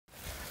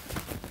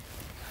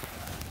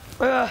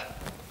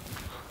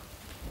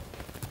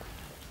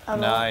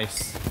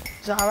Nice.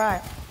 Is that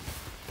alright?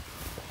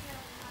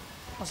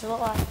 What's it look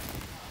like?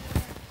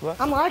 What?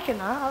 I'm liking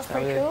that. That's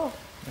pretty cool.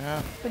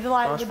 Yeah. With the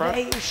like Nice with run. the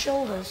 80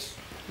 shoulders.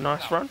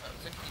 Nice run.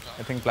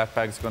 I think Black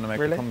Bag's going to make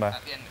a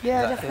comeback.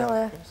 Yeah,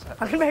 definitely.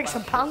 I can make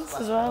some pants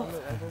as well.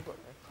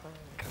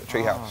 The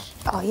treehouse.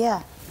 Oh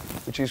yeah.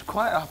 Which is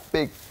quite a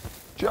big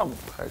jump,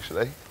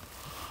 actually.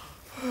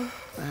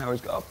 How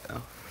he's got up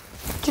now.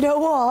 Do you know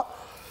what?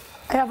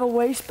 I have a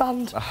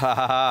waistband.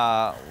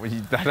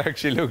 That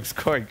actually looks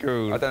quite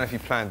cool. I don't know if you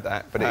planned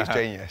that, but it is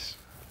genius.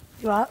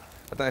 What?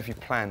 I don't know if you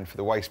planned for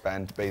the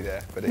waistband to be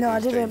there, but it is No, I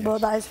didn't, genius. but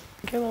that is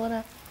cool, isn't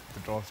it? The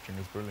drawstring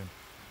is brilliant.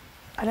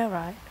 I know,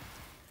 right?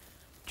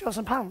 Do you want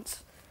some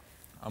pants?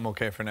 I'm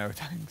okay for now,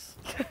 thanks.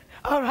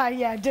 All right,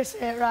 yeah, just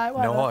it, right?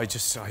 Whatever. No, I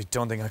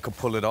don't think I could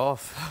pull it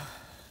off.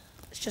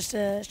 It's just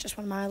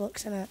one of my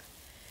looks, isn't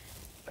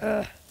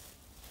it?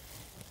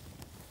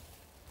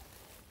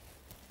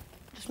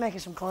 Just making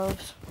some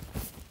clothes.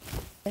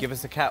 Give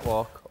us a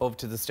catwalk up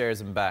to the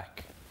stairs and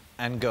back,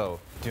 and go.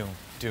 Doom,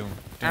 doom,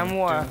 doom. And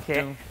work doom,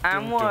 it. doom,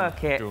 And doom,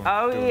 work doom, it. doom,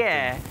 Oh doom,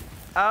 yeah. doom.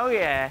 Oh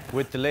yeah.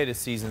 With the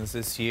latest seasons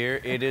this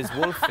year, it is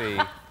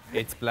Wolfy.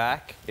 It's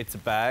black, it's a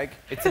bag,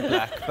 it's a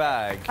black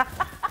bag.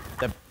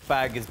 The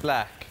bag is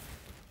black.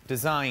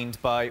 Designed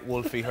by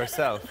Wolfy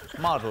herself.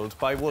 Modelled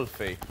by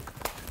Wolfy.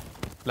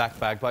 Black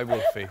bag by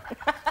Wolfy.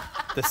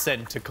 The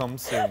scent to come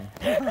soon.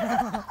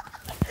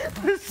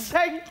 The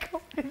scent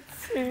coming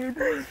soon.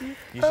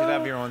 You should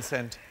have your own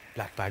scent.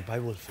 Black bag by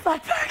Wolfy.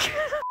 Black bag.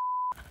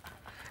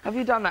 Have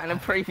you done that in a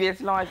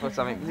previous life or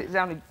something? Because it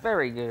sounded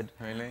very good.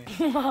 Really?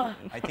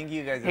 I think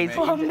you guys are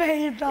What making...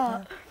 made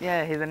that?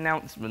 Yeah, his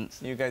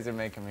announcements. You guys are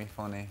making me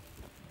funny.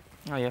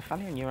 Oh, you're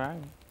funny on your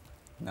own.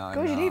 No, I'm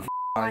Good, you not. need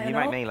Oh, you lighten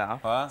make up. me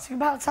laugh. What? It's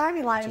about time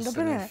you lightened Just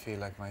up, so innit? I feel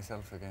like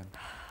myself again.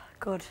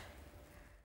 Good.